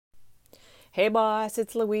Hey boss,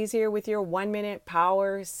 it's Louise here with your 1 minute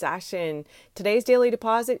power session. Today's daily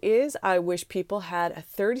deposit is I wish people had a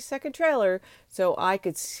 30-second trailer so I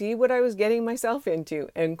could see what I was getting myself into,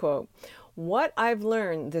 end quote. What I've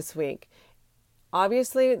learned this week.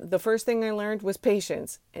 Obviously, the first thing I learned was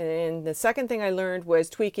patience. And the second thing I learned was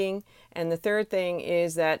tweaking. And the third thing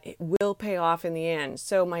is that it will pay off in the end.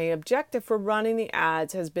 So my objective for running the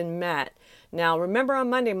ads has been met. Now, remember on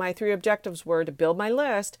Monday, my three objectives were to build my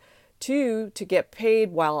list, two, to get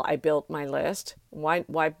paid while I built my list. Why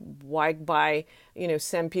buy,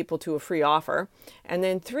 send people to a free offer? And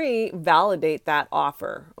then three, validate that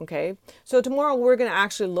offer. Okay. So tomorrow we're going to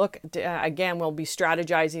actually look, again, we'll be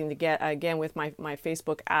strategizing to get, again, with my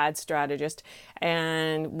Facebook ad strategist,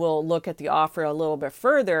 and we'll look at the offer a little bit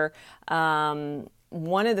further.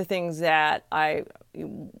 One of the things that I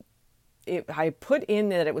put in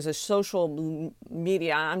that it was a social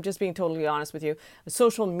media, I'm just being totally honest with you, a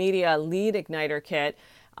social media lead igniter kit,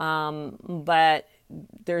 but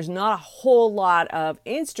there's not a whole lot of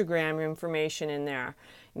Instagram information in there.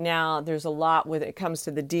 Now, there's a lot when it comes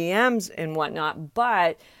to the DMs and whatnot,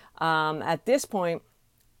 but at this point,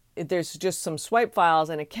 there's just some swipe files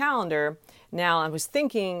and a calendar. Now, I was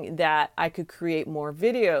thinking that I could create more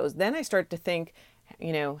videos. Then I start to think,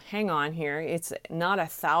 hang on here. It's not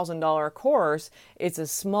 $1,000 course. It's a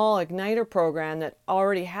small igniter program that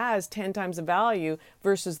already has 10 times the value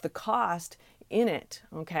versus the cost in it.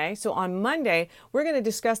 Okay. So on Monday, we're going to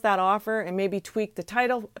discuss that offer and maybe tweak the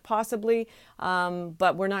title possibly,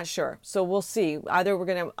 but we're not sure. So we'll see. Either we're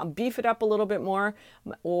going to beef it up a little bit more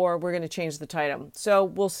or we're going to change the title. So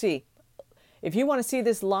we'll see. If you want to see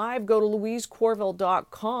this live, go to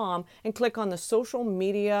louisecorville.com and click on the social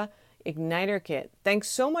media Igniter Kit. Thanks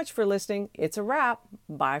so much for listening. It's a wrap.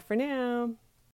 Bye for now.